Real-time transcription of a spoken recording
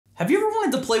Have you ever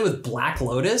wanted to play with Black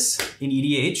Lotus in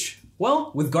EDH?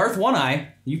 Well, with Garth One Eye,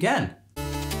 you can.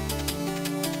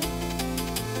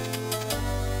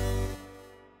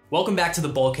 Welcome back to the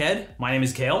Bulkhead. My name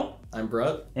is Kale. I'm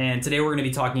Brett. And today we're going to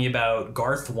be talking about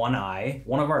Garth One Eye,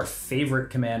 one of our favorite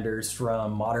commanders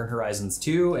from Modern Horizons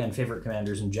 2 and favorite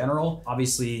commanders in general.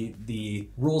 Obviously, the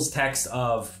rules text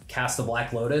of Cast the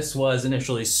Black Lotus was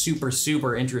initially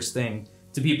super interesting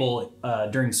to people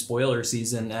during spoiler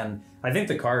season, and I think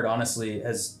the card honestly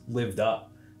has lived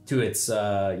up to its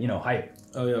hype.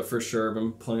 Oh yeah, for sure. I've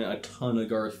been playing a ton of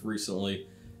Garth recently,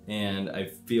 and I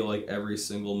feel like every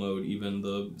single mode, even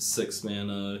the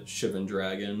 6-mana Shivan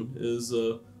Dragon, is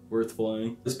worth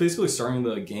playing. It's basically starting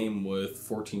the game with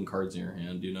 14 cards in your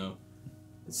hand, you know?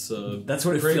 It's that's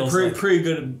what it feels like. Pretty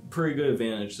good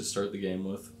advantage to start the game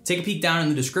with. Take a peek down in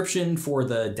the description for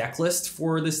the deck list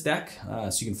for this deck,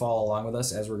 so you can follow along with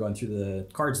us as we're going through the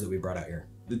cards that we brought out here.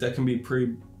 The deck can be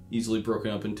pretty easily broken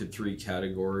up into 3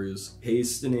 categories: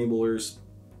 Haste enablers,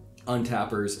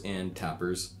 untappers, and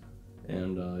tappers.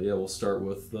 And yeah, we'll start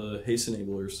with the Haste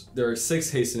enablers. There are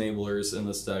 6 Haste enablers in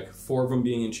this deck, 4 of them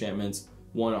being enchantments,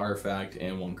 1 artifact,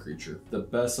 and 1 creature. The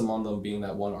best among them being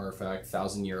that 1 artifact,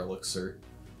 1000-Year Elixir.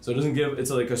 So it doesn't give,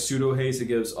 it's like a pseudo haste. It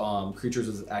gives creatures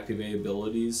with activate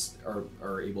abilities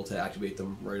are able to activate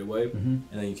them right away. And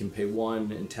then you can pay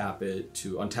 1 and tap it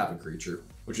to untap a creature,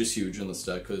 which is huge in this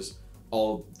deck because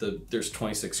there's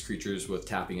 26 creatures with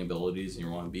tapping abilities, and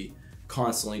you want to be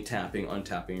constantly tapping,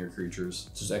 untapping your creatures.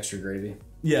 It's just extra gravy.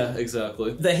 Yeah,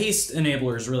 exactly. The haste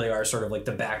enablers really are sort of like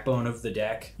the backbone of the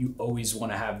deck. You always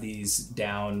want to have these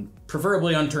down,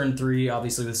 preferably on turn 3,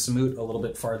 obviously with Samut a little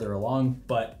bit farther along,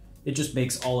 but it just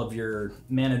makes all of your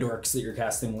mana dorks that you're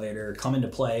casting later come into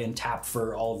play and tap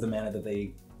for all of the mana that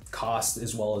they cost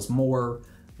as well as more.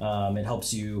 It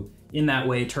helps you in that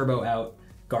way turbo out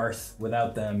Garth.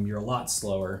 Without them, you're a lot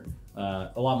slower,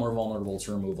 a lot more vulnerable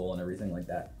to removal and everything like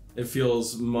that. It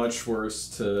feels much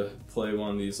worse to play one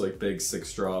of these like big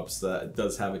 6-drops that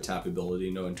does have a tap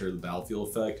ability, no enter the battlefield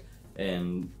effect,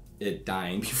 and it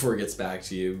dying before it gets back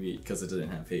to you because it didn't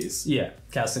have haste. Yeah,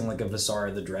 casting like a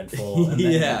Visara the Dreadful, and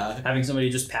then yeah, having somebody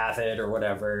just path it or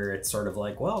whatever. It's sort of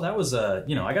like, well, that was I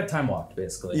got time walked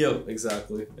basically. Yep,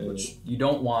 exactly. Which you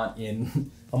don't want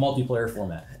in a multiplayer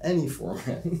format. Any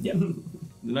format. Yep.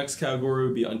 The next category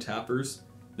would be untappers.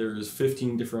 There's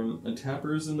 15 different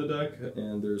untappers in the deck,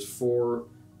 and there's 4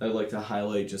 that I'd like to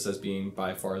highlight just as being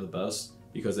by far the best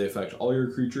because they affect all your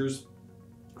creatures,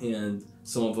 and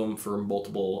some of them for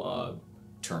multiple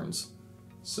turns.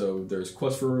 So there's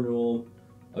Quest for Renewal,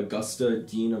 Augusta,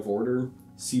 Dean of Order,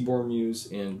 Seaborn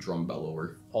Muse, and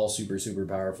Drumbellower. All super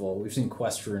powerful. We've seen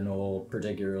Quest for Renewal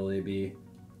particularly be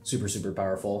super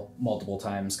powerful multiple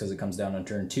times because it comes down on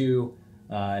turn 2,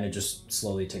 and it just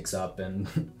slowly ticks up, and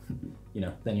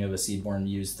then you have a Seedborn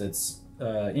Muse that's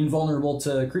invulnerable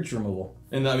to creature removal.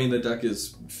 And I mean, the deck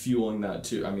is fueling that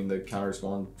too. I mean, the counter's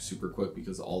going super quick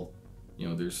because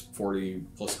there's 40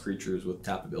 plus creatures with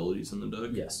tap abilities in the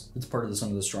deck. Yes, it's part of some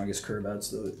of the strongest curve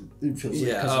outs though. It feels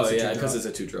like. Yeah, because it's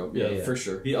a 2-drop. Yeah, for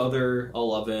sure. The other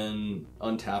 11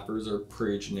 untappers are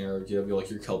pretty generic. You have like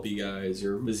your Kelpie guys,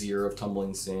 your Vizier of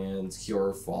Tumbling Sands,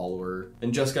 Kiora Follower,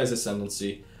 and Jeskai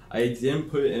Ascendancy. I didn't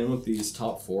put it in with these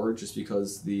top 4 just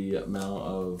because the amount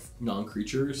of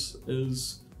non-creatures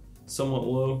is somewhat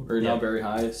low or not very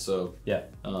high. So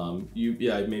maybe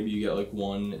you get like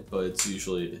 1, but it's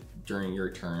usually during your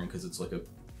turn because it's like a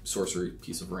sorcery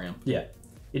piece of ramp. Yeah,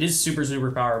 it is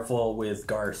super powerful with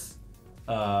Garth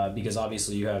because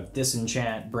obviously you have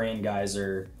Disenchant,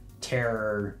 Braingeyser,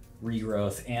 Terror,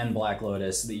 Regrowth, and Black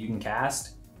Lotus that you can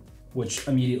cast, which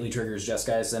immediately triggers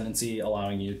Jeskai Ascendancy,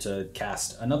 allowing you to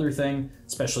cast another thing,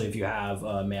 especially if you have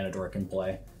a Mana Dork in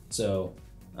play. So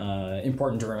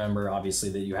important to remember, obviously,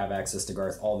 that you have access to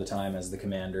Garth all the time as the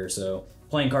commander. So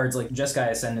playing cards like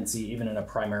Jeskai Ascendancy, even in a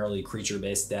primarily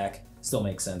creature-based deck, still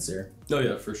makes sense here. Oh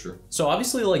yeah, for sure. So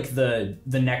obviously, like the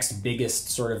next biggest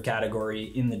sort of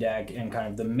category in the deck and kind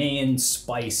of the main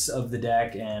spice of the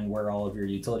deck and where all of your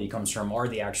utility comes from are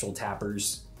the actual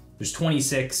tappers. There's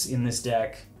 26 in this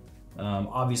deck.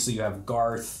 Obviously you have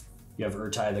Garth, you have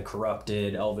Urtai the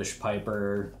Corrupted, Elvish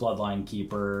Piper, Bloodline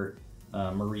Keeper,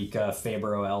 Marika,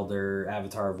 Fabro Elder,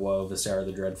 Avatar of Woe, Visara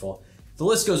the Dreadful. The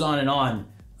list goes on and on.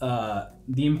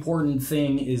 The important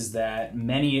thing is that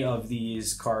many of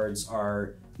these cards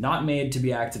are not made to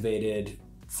be activated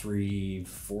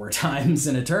 3-4 times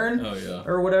in a turn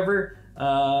or whatever.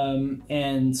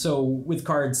 And so with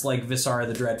cards like Visara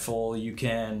the Dreadful, you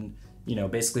can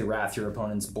basically wrath your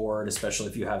opponent's board, especially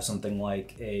if you have something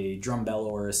like a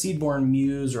Drumbellower or a Seedborn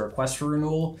Muse or a Quest for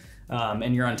Renewal,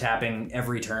 and you're untapping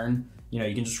every turn. you know,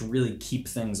 you can just really keep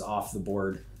things off the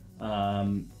board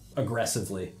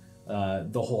aggressively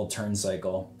the whole turn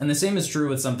cycle. And the same is true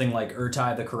with something like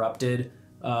Urtai the Corrupted,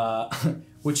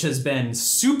 which has been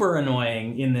super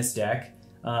annoying in this deck.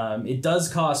 It does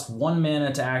cost 1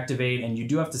 mana to activate, and you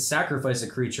do have to sacrifice a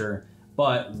creature,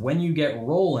 but when you get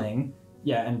rolling,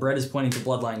 yeah, and Brett is pointing to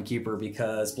Bloodline Keeper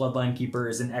because Bloodline Keeper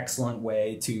is an excellent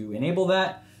way to enable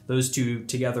that. Those two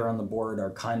together on the board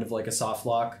are kind of like a soft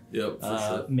lock, Yep, for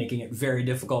sure. making it very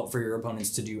difficult for your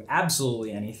opponents to do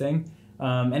absolutely anything.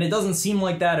 And it doesn't seem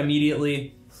like that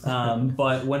immediately,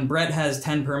 but when Brett has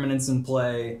 10 permanents in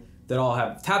play that all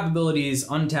have tap abilities,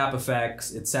 untap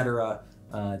effects, etc.,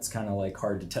 it's kind of like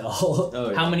hard to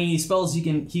tell how many spells he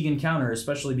can counter,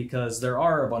 especially because there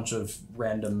are a bunch of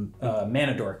random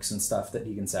mana dorks and stuff that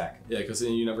he can sack. Yeah, because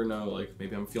you never know, like,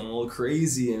 maybe I'm feeling a little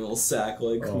crazy and he'll sack,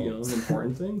 like, you know,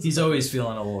 important things. He's always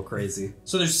feeling a little crazy.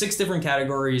 So there's 6 different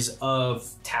categories of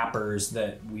tappers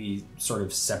that we sort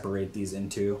of separate these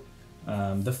into.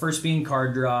 The first being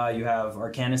card draw. You have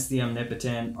Arcanis the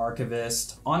Omnipotent,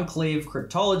 Archivist, Enclave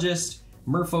Cryptologist,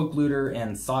 Merfolk Looter,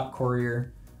 and Thought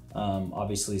Courier.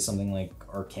 Obviously something like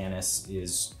Arcanis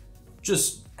is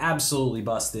just absolutely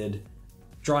busted.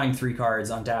 Drawing 3 cards,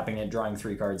 untapping it, drawing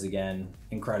 3 cards again,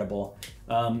 incredible.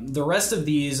 The rest of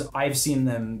these, I've seen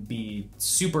them be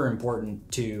super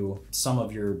important to some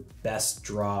of your best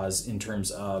draws in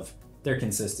terms of their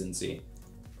consistency.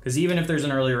 Because even if there's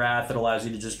an early wrath that allows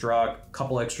you to just draw a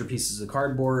couple extra pieces of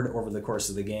cardboard over the course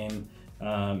of the game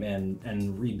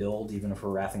and rebuild, even if we're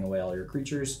wrathing away all your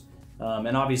creatures.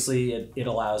 And obviously it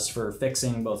allows for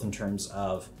fixing both in terms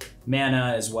of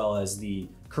mana as well as the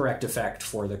correct effect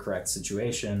for the correct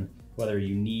situation, whether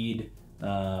you need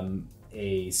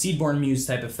a Seedborn Muse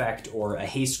type effect or a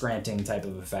haste granting type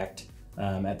of effect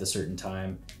at the certain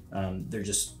time. They're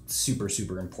just super,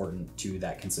 super important to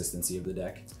that consistency of the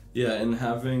deck. Yeah, and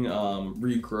having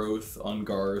regrowth on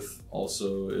Garth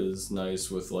also is nice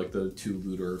with like the 2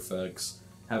 looter effects.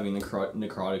 Having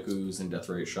Necrotic Ooze and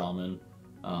Deathrite Shaman.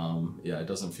 Yeah, it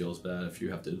doesn't feel as bad if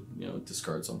you have to, you know,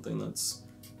 discard something that's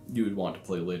you would want to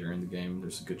play later in the game.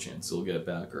 There's a good chance you'll get it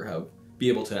back or be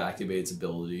able to activate its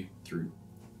ability through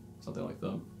something like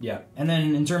that. Yeah, and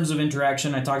then in terms of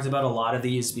interaction, I talked about a lot of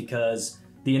these because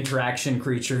the interaction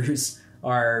creatures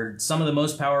are some of the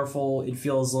most powerful. It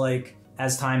feels like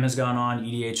as time has gone on,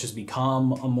 EDH has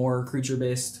become a more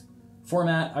creature-based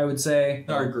format, I would say.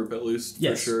 Our group, at least,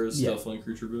 yes, for sure, is definitely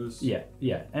creature-based. Yeah,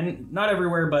 yeah, and not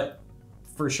everywhere, but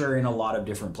for sure in a lot of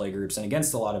different play groups and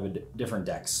against a lot of different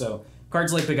decks. So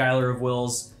cards like Beguiler of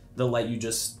Wills, they'll let you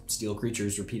just steal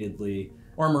creatures repeatedly,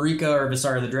 or Marika or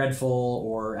Visara the Dreadful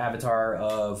or Avatar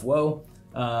of Woe,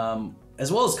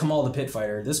 as well as Kamal the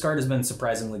Pitfighter. This card has been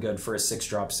surprisingly good for a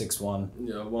 6-drop, 6/1.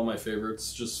 Yeah, one of my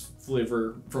favorites, just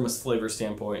flavor from a flavor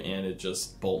standpoint, and it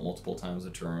just bolt multiple times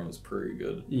a turn. It was pretty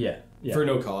good. Yeah, yeah. For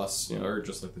no cost, you know, or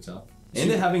just like the tap.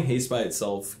 And having haste by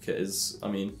itself is, I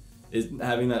mean,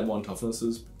 having that 1 toughness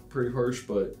is pretty harsh,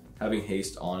 but having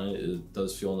haste on it, it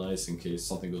does feel nice in case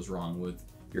something goes wrong with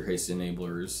your haste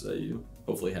enablers that you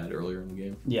hopefully had earlier in the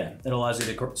game. Yeah, it allows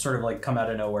you to sort of like come out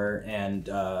of nowhere and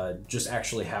just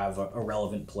actually have a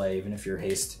relevant play, even if your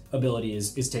haste ability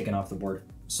is taken off the board.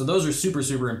 So those are super,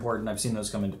 super important. I've seen those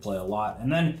come into play a lot.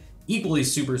 And then equally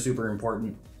super, super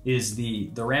important is the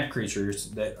ramp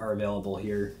creatures that are available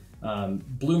here.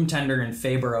 Bloom Tender and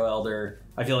Feyburrow Elder,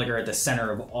 I feel like are at the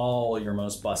center of all your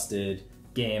most busted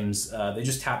games. They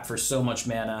just tap for so much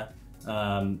mana,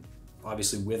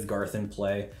 obviously with Garth in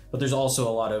play, but there's also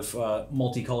a lot of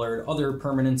multicolored other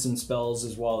permanents and spells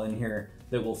as well in here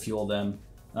that will fuel them.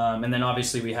 And then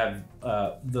obviously we have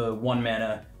the 1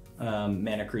 mana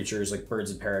mana creatures like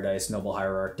Birds of Paradise, Noble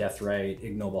Hierarch, Deathrite,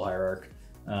 Ignoble Hierarch.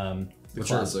 The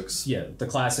classics. Yeah, the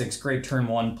classics. Great turn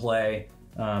 1 play.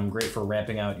 Great for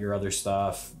ramping out your other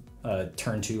stuff.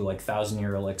 Turn 2 like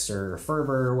 1,000-Year Elixir or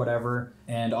Fervor or whatever.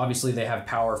 And obviously they have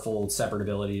powerful separate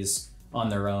abilities on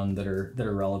their own that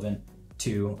are relevant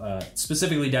to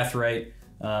specifically Deathrite,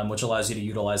 which allows you to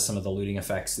utilize some of the looting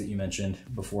effects that you mentioned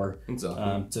before.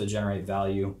 Exactly. To generate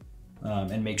value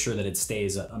and make sure that it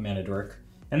stays a mana dork.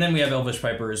 And then we have Elvish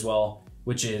Piper as well,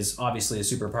 which is obviously a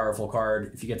super powerful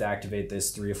card. If you get to activate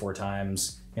this 3 or 4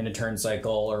 times in a turn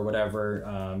cycle or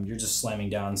whatever, you're just slamming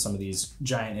down some of these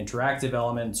giant interactive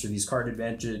elements or these card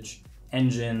advantage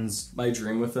engines. My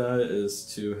dream with that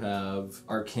is to have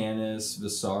Arcanis,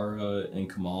 Visara, and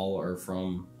Kamal are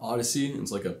from Odyssey.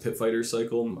 It's like a pit fighter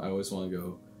cycle. I always want to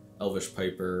go Elvish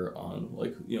Piper on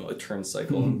like a turn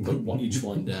cycle and put each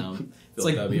one down. It's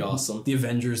like that'd be awesome. The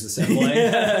Avengers assembling.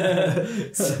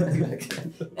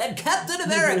 And Captain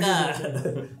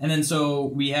America. And then so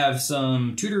we have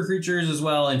some tutor creatures as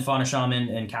well in Fauna Shaman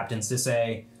and Captain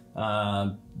Sisay.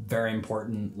 Very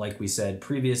important, like we said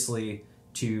previously,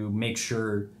 to make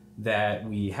sure that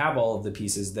we have all of the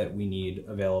pieces that we need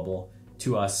available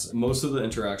to us. Most of the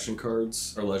interaction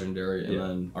cards are legendary, and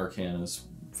then Arcanis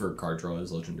for card draw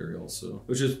is legendary also,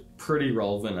 which is pretty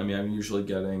relevant. I mean, I'm usually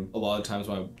getting, a lot of times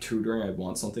when I'm tutoring, I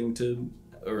want something to,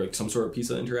 or like some sort of piece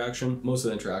of interaction. Most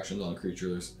of the interactions on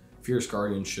creatures, Fierce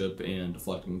Guardianship and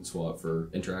Deflecting Swat for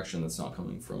interaction that's not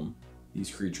coming from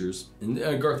these creatures. And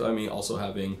Garth, I mean, also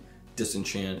having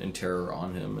Disenchant and Terror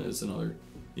on him is another,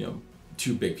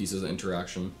 two big pieces of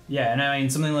interaction. Yeah, and I mean,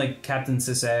 something like Captain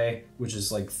Sisay, which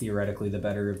is like theoretically the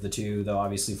better of the two, though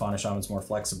obviously Fauna Shaman's more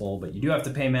flexible, but you do have to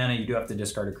pay mana, you do have to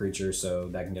discard a creature, so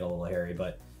that can get a little hairy.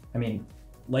 But I mean,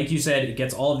 like you said, it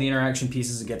gets all of the interaction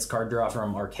pieces, it gets card draw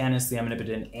from Arcanis the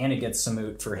Omnipotent, and it gets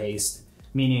Samut for haste,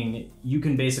 meaning you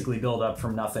can basically build up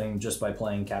from nothing just by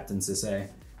playing Captain Sisay.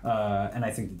 And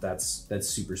I think that's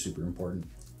super, super important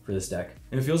for this deck.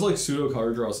 And it feels like pseudo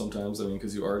card draw sometimes, I mean,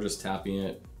 because you are just tapping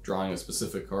it, drawing a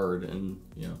specific card, and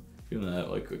doing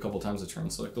that like a couple times a turn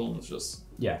cycle, and it's just,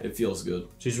 it feels good.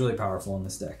 She's really powerful in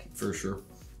this deck. For sure.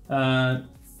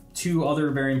 Two other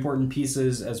very important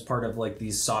pieces as part of like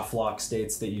these soft lock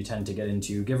states that you tend to get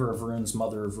into: Giver of Runes,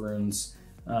 Mother of Runes,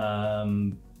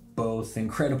 both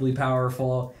incredibly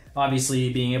powerful.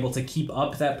 Obviously, being able to keep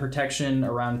up that protection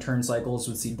around turn cycles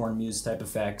with Seedborn Muse type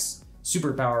effects,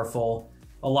 super powerful.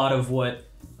 A lot of what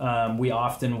we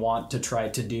often want to try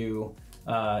to do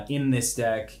in this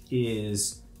deck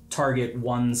is target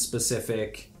one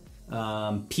specific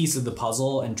piece of the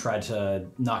puzzle and try to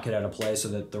knock it out of play so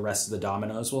that the rest of the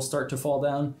dominoes will start to fall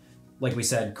down. Like we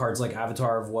said, cards like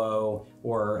Avatar of Woe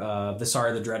or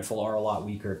Visara the Dreadful are a lot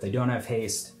weaker if they don't have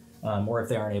haste or if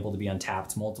they aren't able to be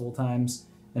untapped multiple times.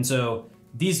 And so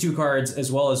these two cards,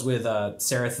 as well as with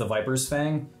Sereth the Viper's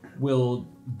Fang, will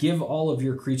give all of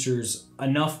your creatures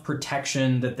enough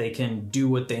protection that they can do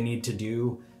what they need to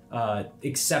do,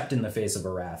 except in the face of a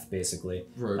wrath, basically.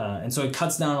 Right. And so it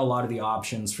cuts down a lot of the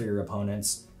options for your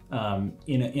opponents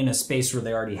in a space where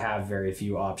they already have very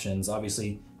few options.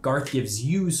 Obviously, Garth gives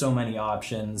you so many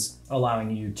options,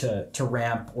 allowing you to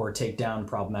ramp or take down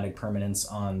problematic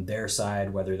permanents on their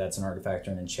side, whether that's an artifact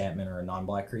or an enchantment or a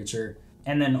non-black creature.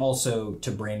 And then also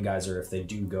to Braingeyser if they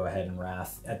do go ahead and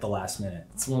wrath at the last minute.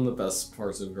 It's one of the best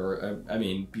parts of Garth. I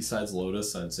mean, besides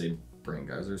Lotus, I'd say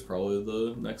Braingeyser is probably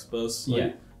the next best.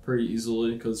 Like, pretty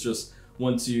easily, because just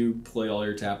once you play all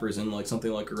your tappers and like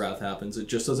something like a wrath happens, it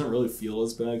just doesn't really feel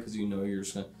as bad because you're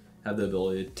just gonna have the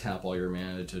ability to tap all your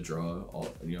mana to draw all,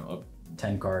 up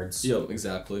 10 cards. Yeah,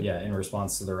 exactly. Yeah, in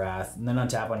response to the wrath, and then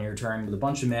untap on your turn with a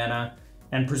bunch of mana,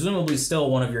 and presumably still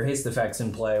one of your haste effects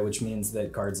in play, which means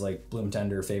that cards like Bloom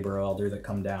Tender, Faber Elder that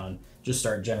come down just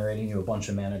start generating you a bunch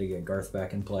of mana to get Garth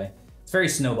back in play. It's very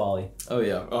snowbally. Oh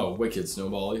yeah. Oh, wicked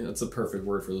snowbally. That's a perfect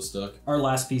word for this deck. Our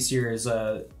last piece here is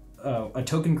a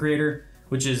token creator,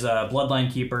 which is a Bloodline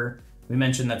Keeper. We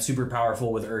mentioned that's super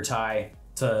powerful with Urtai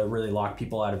to really lock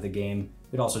people out of the game.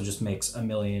 It also just makes a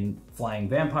million flying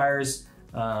vampires,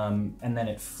 and then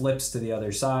it flips to the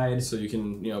other side. So you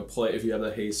can play, if you have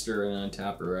a haster and an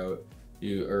untapper out,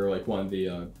 or like one of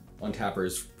the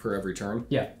untappers per every turn.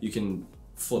 Yeah. You can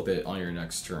flip it on your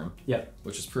next turn. Yeah.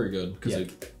 Which is pretty good because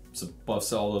it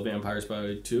buffs all the vampires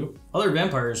by 2. Other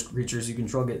vampires creatures you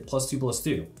control get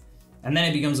 +2/+2. And then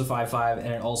it becomes a 5/5, and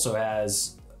it also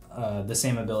has the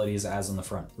same abilities as on the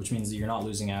front, which means that you're not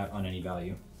losing out on any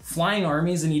value. Flying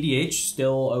armies in EDH,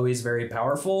 still always very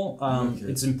powerful.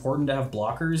 It's important to have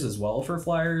blockers as well for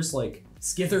flyers, like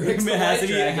Skitherix the White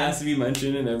Dragon. It has to be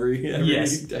mentioned in every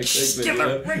yes. deck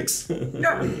Skitherix!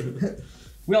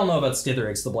 We all know about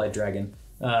Skitherix the Blight Dragon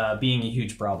being a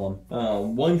huge problem.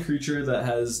 One creature that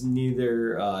has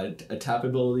neither a tap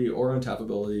ability or untap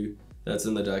ability that's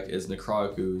in the deck is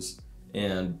Necrotic Ooze.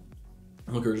 And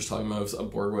like we were just talking about, a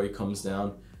board weight comes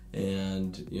down,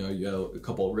 and you have a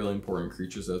couple of really important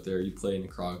creatures out there. You play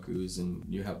Necrotic Ooze, and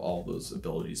you have all those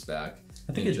abilities back.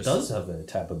 I think it does have a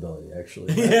tap ability,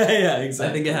 actually. Right? yeah, exactly.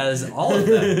 I think it has all of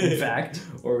them, in fact.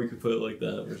 Or we could put it like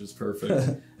that, which is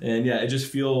perfect. And yeah, it just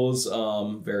feels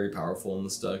very powerful in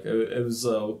this deck. It was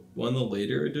one of the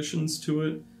later additions to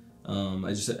it.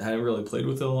 I just hadn't really played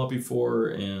with it a lot before,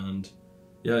 and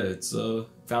yeah, it's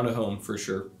found a home for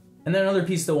sure. And then another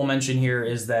piece that we'll mention here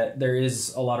is that there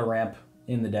is a lot of ramp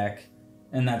in the deck,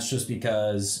 and that's just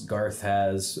because Garth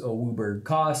has a Wooburg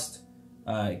cost.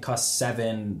 It costs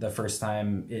 7 the first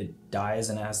time it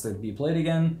dies and has to be played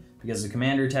again. because of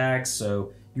commander tax,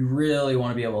 so you really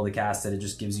want to be able to cast it. It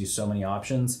just gives you so many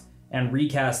options. And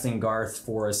recasting Garth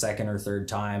for a second or third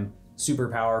time, super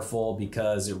powerful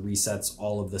because it resets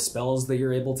all of the spells that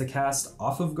you're able to cast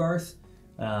off of Garth.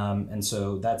 And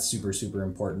so that's super, super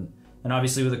important. And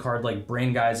obviously with a card like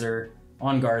Braingeyser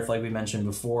on Garth, like we mentioned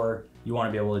before, you want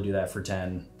to be able to do that for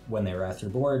 10 when they wrath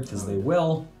your board, because they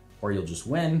will, or you'll just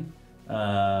win.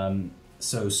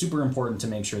 So super important to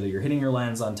make sure that you're hitting your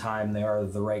lands on time, they are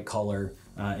the right color,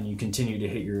 and you continue to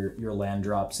hit your land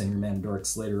drops and your mana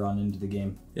dorks later on into the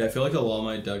game. Yeah, I feel like a lot of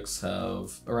my decks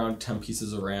have around 10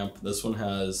 pieces of ramp. This one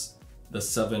has the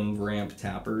 7 ramp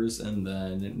tappers and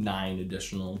then 9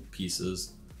 additional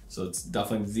pieces. So it's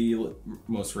definitely the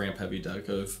most ramp heavy deck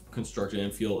I've constructed,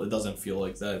 and it doesn't feel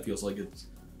like that. It feels like it's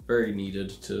very needed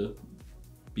to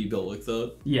be built like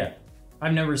that. Yeah,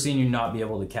 I've never seen you not be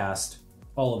able to cast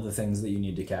all of the things that you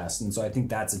need to cast. And so I think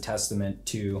that's a testament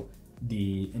to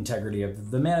the integrity of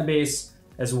the mana base,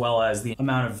 as well as the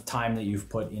amount of time that you've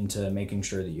put into making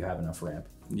sure that you have enough ramp.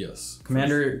 Yes.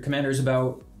 Commander's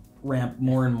about ramp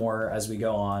more and more as we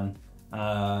go on.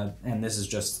 And this is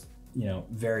just,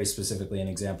 very specifically an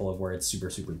example of where it's super,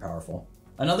 super powerful.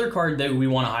 Another card that we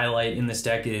want to highlight in this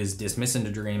deck is Dismiss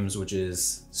into Dreams, which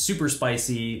is super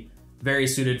spicy, very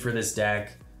suited for this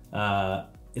deck.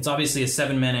 It's obviously a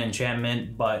 7-mana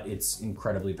enchantment, but it's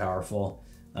incredibly powerful.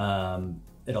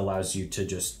 It allows you to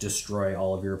just destroy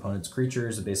all of your opponent's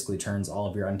creatures. It basically turns all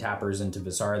of your untappers into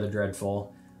Visara the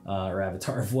Dreadful, or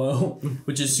Avatar of Woe,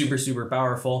 which is super, super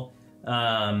powerful.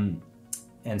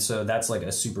 And so that's like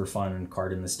a super fun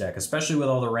card in this deck, especially with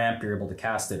all the ramp. You're able to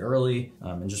cast it early,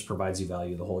 and just provides you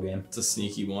value the whole game. It's a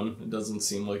sneaky one. It doesn't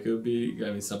seem like it would be.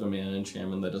 7-mana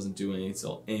enchantment that doesn't do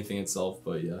anything itself,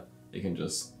 but yeah, it can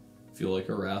just feel like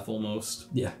a wrath almost.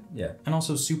 Yeah, and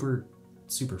also super,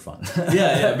 super fun.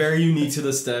 yeah, very unique to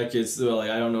this deck. It's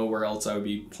like I don't know where else I would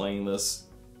be playing this.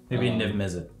 Maybe Niv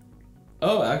Mizzet.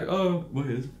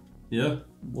 Wait. Yeah.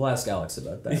 We'll ask Alex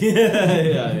about that.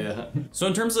 yeah. So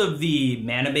in terms of the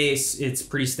mana base, it's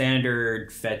pretty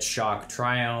standard fetch, shock,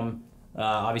 triumph.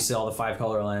 Obviously all the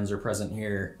 5-color lands are present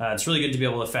here. It's really good to be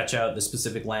able to fetch out the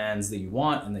specific lands that you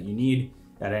want and that you need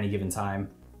at any given time.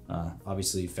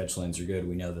 Obviously fetch lands are good,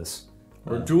 we know this.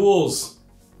 Or duels.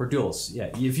 Or duels,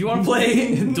 yeah. If you want to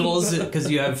play duels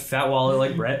because you have fat wallet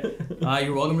like Brett,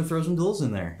 you're welcome to throw some duels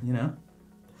in there,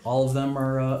 All of them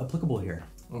are applicable here.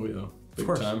 Oh yeah, big of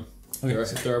course. time. Okay.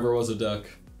 If there ever was a deck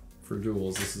for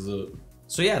duels, this is it.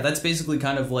 So yeah, that's basically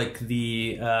kind of like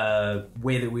the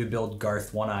way that we would build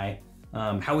Garth One-Eye.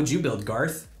 How would you build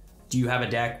Garth? Do you have a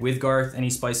deck with Garth? Any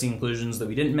spicy inclusions that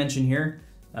we didn't mention here?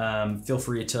 Feel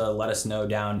free to let us know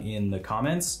down in the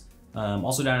comments.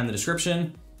 Also down in the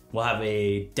description, we'll have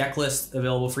a deck list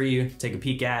available for you to take a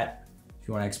peek at. If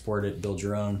you want to export it, build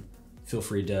your own, feel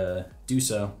free to do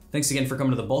so. Thanks again for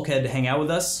coming to the Bulkhead to hang out with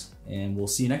us, and we'll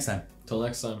see you next time. Till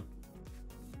next time.